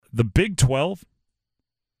The Big 12,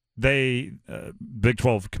 Big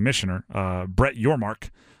 12 commissioner, Brett Yormark,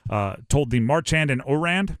 told the Marchand and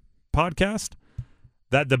Orand podcast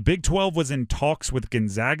that the Big 12 was in talks with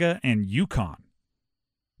Gonzaga and UConn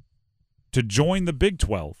to join the Big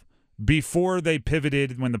 12 before they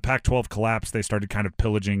pivoted. When the Pac-12 collapsed, they started kind of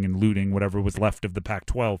pillaging and looting whatever was left of the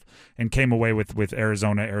Pac-12 and came away with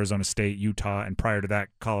Arizona, Arizona State, Utah, and prior to that,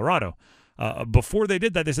 Colorado. Before they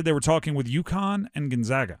did that, they said they were talking with UConn and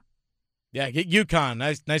Gonzaga. Yeah, get UConn.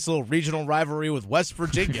 Nice little regional rivalry with West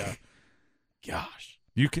Virginia. Gosh.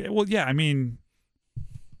 Well, yeah, I mean,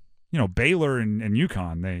 Baylor and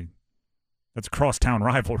UConn, that's a crosstown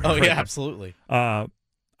rivalry. Oh, right? yeah, absolutely. I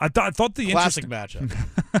thought the classic matchup.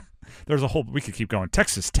 There's we could keep going.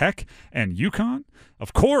 Texas Tech and UConn,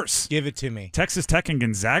 of course. Give it to me. Texas Tech and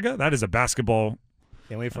Gonzaga, that is a basketball.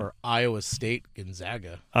 Can't wait for Iowa State,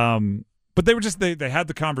 Gonzaga. But they were they had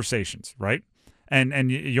the conversations, right? And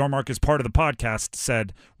Yormark, as part of the podcast,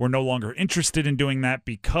 said we're no longer interested in doing that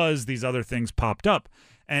because these other things popped up.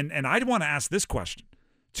 And I'd want to ask this question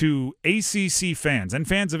to ACC fans and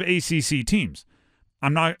fans of ACC teams.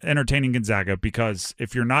 I'm not entertaining Gonzaga because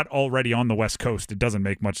if you're not already on the West Coast, it doesn't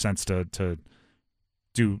make much sense to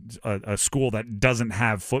do a school that doesn't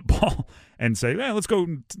have football and say, let's go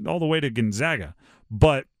all the way to Gonzaga.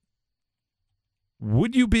 But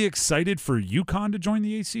would you be excited for UConn to join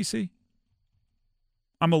the ACC?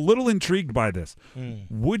 I'm a little intrigued by this.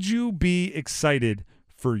 Would you be excited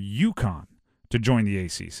for UConn to join the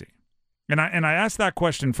ACC? And I asked that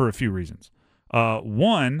question for a few reasons.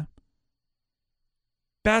 One,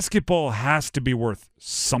 basketball has to be worth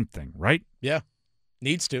something, right? Yeah,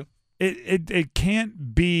 needs to. It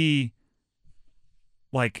can't be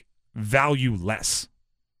like valueless,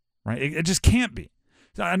 right? It just can't be.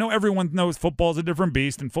 I know everyone knows football's a different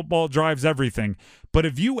beast and football drives everything, but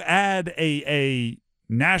if you add a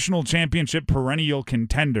national championship perennial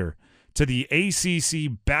contender to the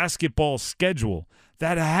ACC basketball schedule,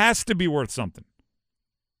 that has to be worth something.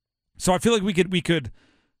 So I feel like we could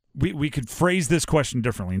phrase this question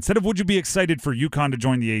differently. Instead of would you be excited for UConn to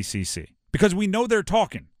join the ACC? Because we know they're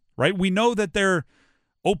talking, right? We know that they're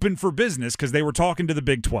open for business because they were talking to the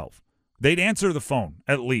Big 12. They'd answer the phone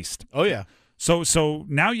at least. Oh, yeah. So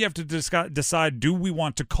now you have to decide, do we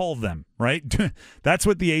want to call them, right? That's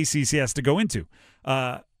what the ACC has to go into.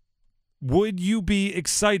 Would you be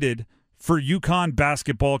excited for UConn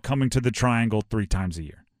basketball coming to the Triangle 3 times a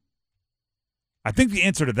year? I think the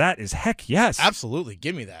answer to that is heck yes. Absolutely.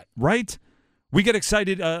 Give me that. Right? We get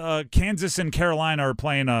excited. Kansas and Carolina are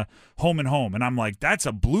playing home and home, and I'm like, that's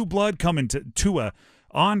a blue blood coming to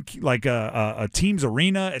a team's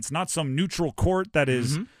arena. It's not some neutral court that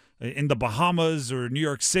is in the Bahamas or New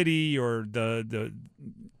York City or the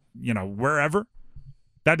wherever.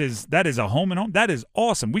 That is a home and home. That is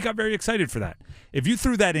awesome. We got very excited for that. If you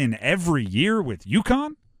threw that in every year with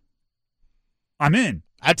UConn, I'm in.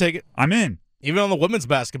 I'd take it. I'm in. Even on the women's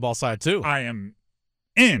basketball side, too. I am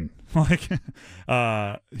in.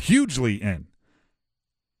 Hugely in.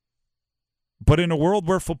 But in a world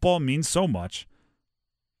where football means so much,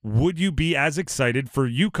 would you be as excited for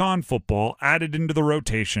UConn football added into the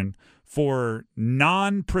rotation for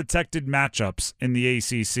non-protected matchups in the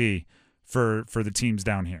ACC for the teams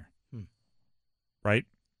down here? Right?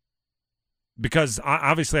 Because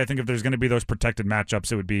obviously I think if there's going to be those protected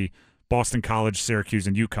matchups, it would be Boston College, Syracuse,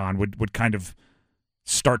 and UConn would kind of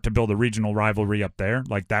start to build a regional rivalry up there.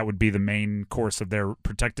 Like that would be the main course of their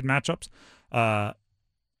protected matchups. I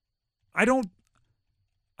don't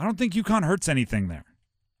think UConn hurts anything there.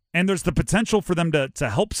 And there's the potential for them to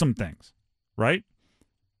help some things, right?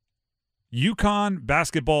 UConn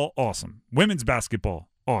basketball, awesome. Women's basketball,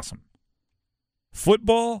 awesome.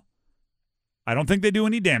 Football, I don't think they do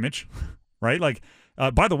any damage, right? Like,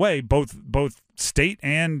 by the way, both State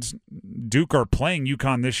and Duke are playing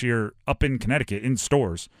UConn this year up in Connecticut in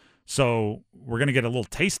stores. So we're going to get a little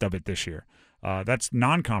taste of it this year. That's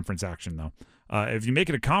non-conference action, though. If you make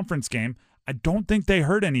it a conference game, I don't think they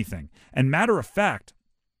hurt anything. And matter of fact,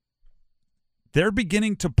 they're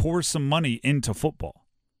beginning to pour some money into football.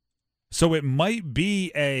 So it might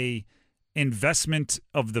be a investment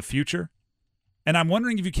of the future. And I'm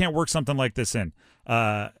wondering if you can't work something like this in.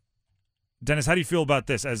 Dennis, how do you feel about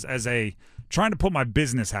this as a trying to put my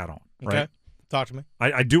business hat on? Right? Okay. Talk to me.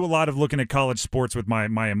 I do a lot of looking at college sports with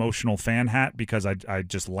my emotional fan hat because I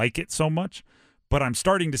just like it so much. But I'm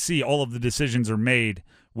starting to see all of the decisions are made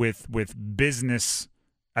with business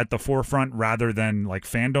at the forefront rather than like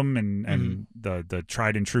fandom and the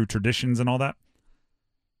tried and true traditions and all that.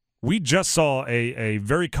 We just saw a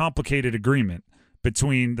very complicated agreement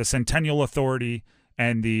between the Centennial Authority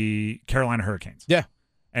and the Carolina Hurricanes. Yeah.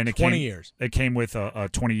 And 20 years. It came with a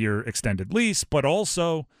 20-year extended lease, but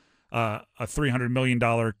also a $300 million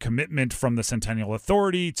commitment from the Centennial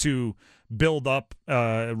Authority to build up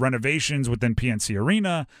renovations within PNC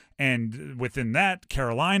Arena, and within that,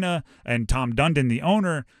 Carolina and Tom Dundon, the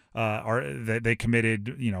owner, they committed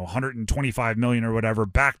 $125 million or whatever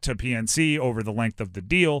back to PNC over the length of the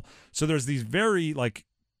deal. So there's these very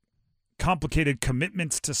complicated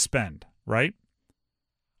commitments to spend, right?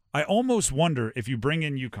 I almost wonder if you bring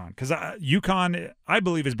in UConn, because UConn, I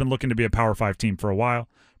believe, has been looking to be a Power 5 team for a while,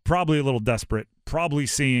 probably a little desperate, probably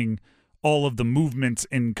seeing all of the movements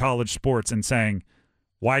in college sports and saying,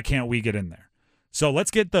 why can't we get in there? So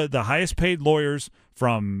let's get the highest paid lawyers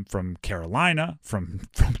from Carolina, from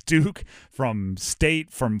Duke, from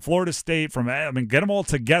State, from Florida State, get them all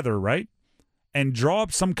together, right? And draw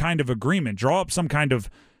up some kind of agreement, draw up some kind of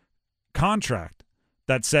contract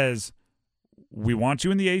that says, we want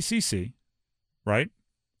you in the ACC, right?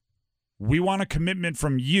 We want a commitment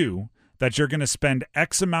from you that you're going to spend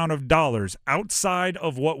X amount of dollars outside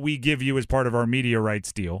of what we give you as part of our media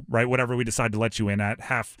rights deal, right? Whatever we decide to let you in at,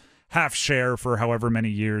 half share for however many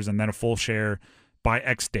years, and then a full share by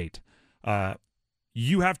X date.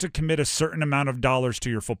 You have to commit a certain amount of dollars to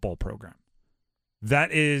your football program.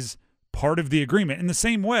 That is part of the agreement. In the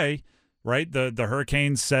same way, right? The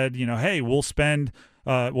Hurricanes said, hey, we'll spend.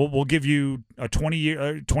 We'll give you a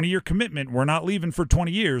 20-year commitment. We're not leaving for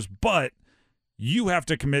 20 years, but you have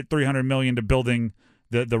to commit $300 million to building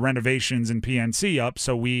the renovations in PNC up,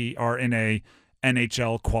 so we are in a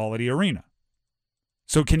NHL quality arena.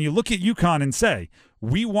 So can you look at UConn and say,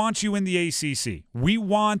 we want you in the ACC. We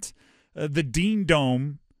want the Dean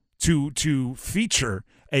Dome to feature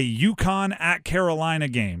a UConn at Carolina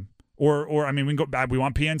game, or we can go back. We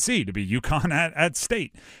want PNC to be UConn at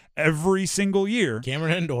State every single year.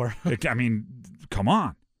 Cameron Indoor. Come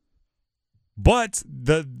on. But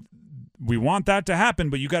we want that to happen,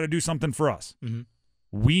 but you got to do something for us. Mm-hmm.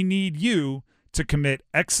 We need you to commit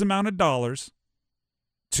X amount of dollars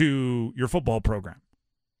to your football program.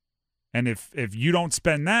 And if you don't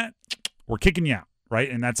spend that, we're kicking you out, right?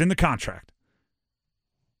 And that's in the contract.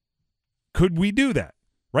 Could we do that?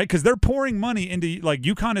 Right? Because they're pouring money into,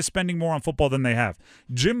 UConn is spending more on football than they have.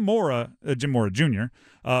 Jim Mora Jr.,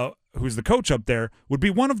 who's the coach up there, would be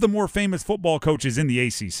one of the more famous football coaches in the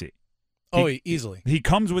ACC. Easily. He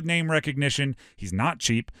comes with name recognition. He's not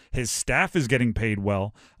cheap. His staff is getting paid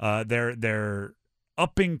well. They're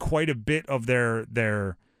upping quite a bit of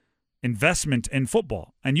their investment in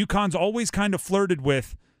football. And UConn's always kind of flirted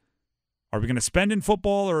with, are we going to spend in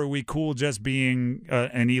football, or are we cool just being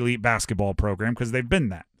an elite basketball program? Because they've been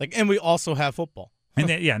that. And we also have football. And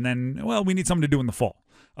then we need something to do in the fall.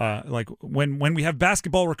 When we have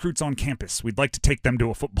basketball recruits on campus, we'd like to take them to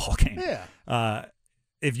a football game. Yeah.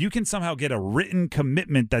 If you can somehow get a written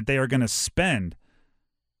commitment that they are going to spend,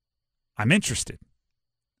 I'm interested.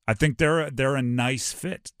 I think they're a nice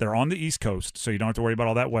fit. They're on the East Coast, so you don't have to worry about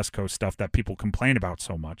all that West Coast stuff that people complain about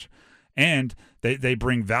so much. And they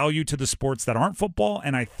bring value to the sports that aren't football,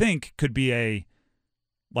 and I think could be a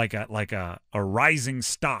rising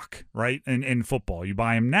stock, right, in football. You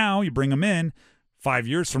buy them now, you bring them in 5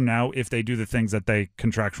 years from now, if they do the things that they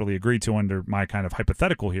contractually agree to under my kind of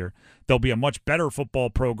hypothetical here, they'll be a much better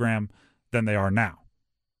football program than they are now.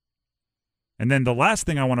 And then the last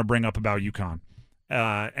thing I want to bring up about UConn,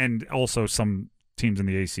 and also some teams in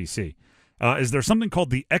the ACC, is there's something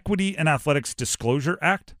called the Equity and Athletics Disclosure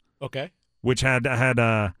Act. Okay. Which had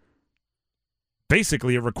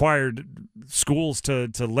basically, it required schools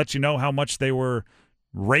to let you know how much they were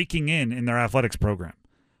raking in their athletics program.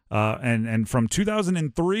 And from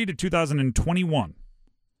 2003 to 2021,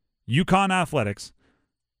 UConn Athletics,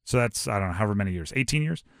 so that's, I don't know, however many years, 18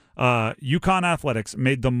 years, UConn Athletics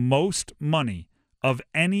made the most money of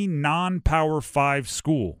any non-Power 5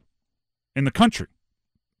 school in the country.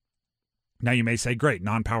 Now you may say, great,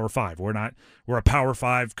 non-Power 5. We're a Power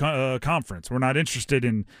 5 conference. We're not interested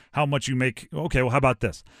in how much you make. Okay, well, how about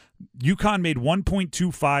this? UConn made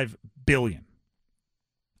 $1.25 billion.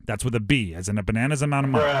 That's with a B, as in a bananas amount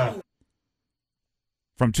of money.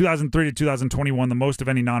 From 2003 to 2021, the most of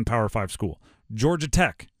any non-Power 5 school. Georgia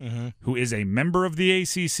Tech, who is a member of the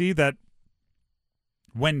ACC that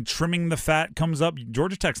when trimming the fat comes up,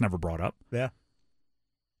 Georgia Tech's never brought up. Yeah.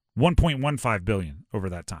 $1.15 billion over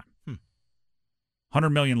that time.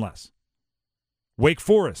 $100 million less. Wake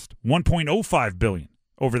Forest, $1.05 billion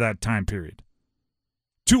over that time period.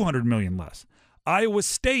 $200 million less. Iowa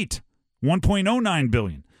State, $1.09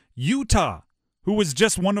 billion. Utah, who was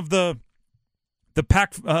just one of the The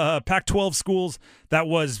Pac-12 schools that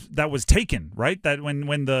was taken, right? That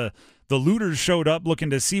when the looters showed up looking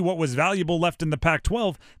to see what was valuable left in the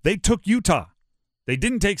Pac-12, they took Utah. They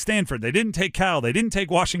didn't take Stanford. They didn't take Cal. They didn't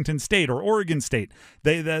take Washington State or Oregon State.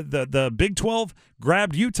 The Big 12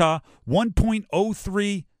 grabbed Utah,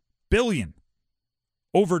 $1.03 billion,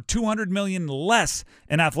 over $200 million less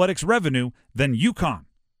in athletics revenue than UConn.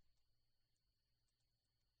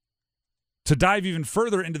 To dive even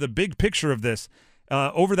further into the big picture of this,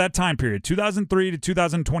 over that time period, 2003 to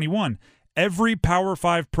 2021, every Power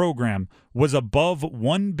 5 program was above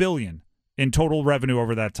 $1 billion in total revenue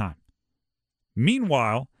over that time.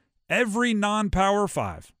 Meanwhile, every non-Power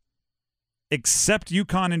 5, except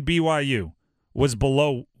UConn and BYU, was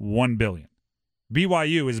below $1 billion.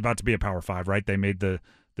 BYU is about to be a Power 5, right? They made the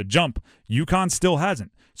jump. UConn still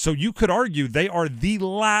hasn't. So you could argue they are the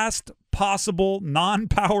last possible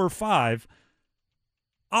non-Power 5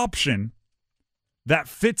 option that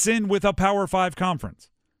fits in with a Power 5 conference.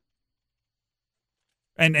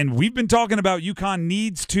 And we've been talking about UConn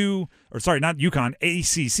needs to, or sorry, not UConn,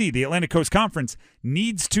 ACC, the Atlantic Coast Conference,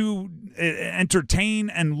 needs to entertain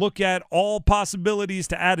and look at all possibilities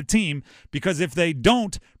to add a team, because if they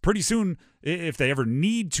don't, pretty soon, if they ever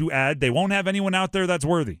need to add, they won't have anyone out there that's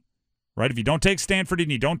worthy, right? If you don't take Stanford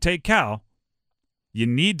and you don't take Cal, you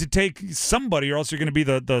need to take somebody, or else you're going to be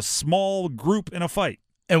the small group in a fight.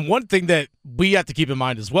 And one thing that we have to keep in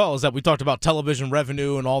mind as well is that we talked about television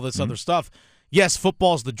revenue and all this other stuff. Yes,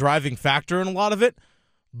 football is the driving factor in a lot of it,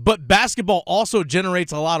 but basketball also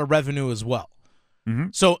generates a lot of revenue as well.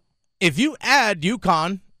 So if you add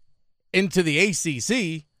UConn into the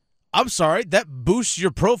ACC, I'm sorry, that boosts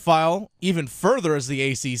your profile even further as the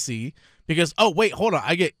ACC, because, oh, wait, hold on,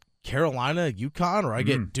 I get Carolina, UConn, or I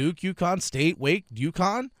get Duke, UConn, State, Wake,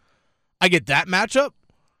 UConn. I get that matchup.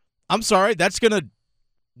 I'm sorry, that's going to,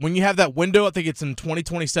 when you have that window, I think it's in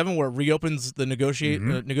 2027 where it reopens the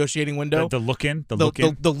negotiating window. The look-in.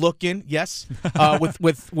 The look-in, yes,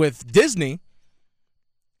 with Disney.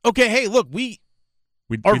 Okay, hey, look,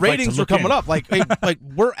 our ratings are coming up. Like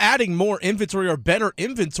we're adding more inventory or better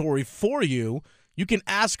inventory for you. You can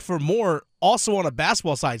ask for more also on a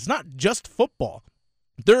basketball side. It's not just football.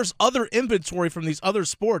 There's other inventory from these other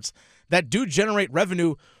sports that do generate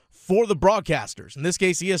revenue for the broadcasters, in this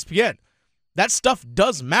case ESPN. That stuff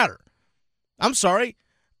does matter. I'm sorry.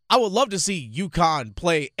 I would love to see UConn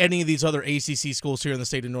play any of these other ACC schools here in the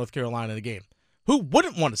state of North Carolina in the game. Who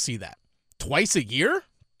wouldn't want to see that? Twice a year?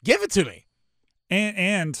 Give it to me.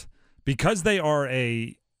 And because they are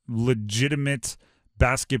a legitimate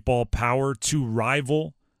basketball power to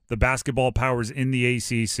rival the basketball powers in the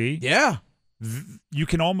ACC, you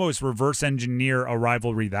can almost reverse engineer a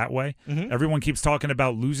rivalry that way. Everyone keeps talking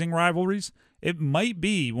about losing rivalries. It might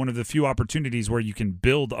be one of the few opportunities where you can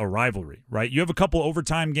build a rivalry, right? You have a couple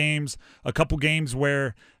overtime games, a couple games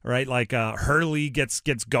where, right, like Hurley gets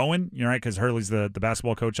going, right, because Hurley's the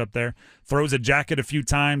basketball coach up there, throws a jacket a few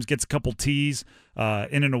times, gets a couple tees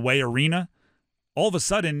in an away arena. All of a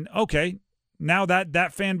sudden, okay, now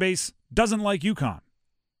that fan base doesn't like UConn.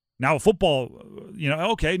 Now football,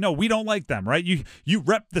 okay, no, we don't like them, right? You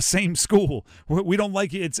rep the same school. We don't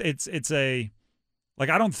like it. It's a, like,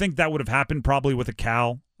 I don't think that would have happened probably with a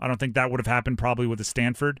Cal. I don't think that would have happened probably with a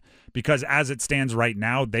Stanford, because as it stands right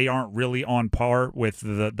now, they aren't really on par with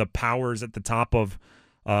the powers at the top of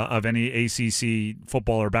any ACC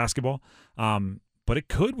football or basketball. But it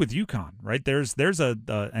could with UConn, right? There's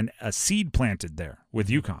a seed planted there with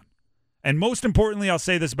UConn. And most importantly, I'll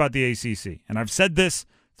say this about the ACC, and I've said this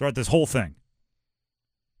throughout this whole thing.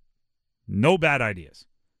 No bad ideas.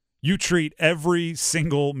 You treat every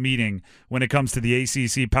single meeting when it comes to the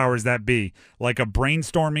ACC powers that be like a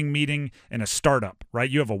brainstorming meeting in a startup, right?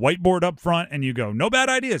 You have a whiteboard up front and you go, no bad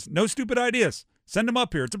ideas, no stupid ideas. Send them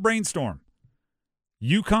up here. It's a brainstorm.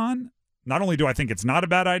 UConn, not only do I think it's not a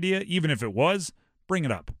bad idea, even if it was, bring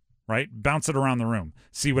it up, right? Bounce it around the room.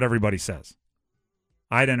 See what everybody says.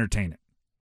 I'd entertain it.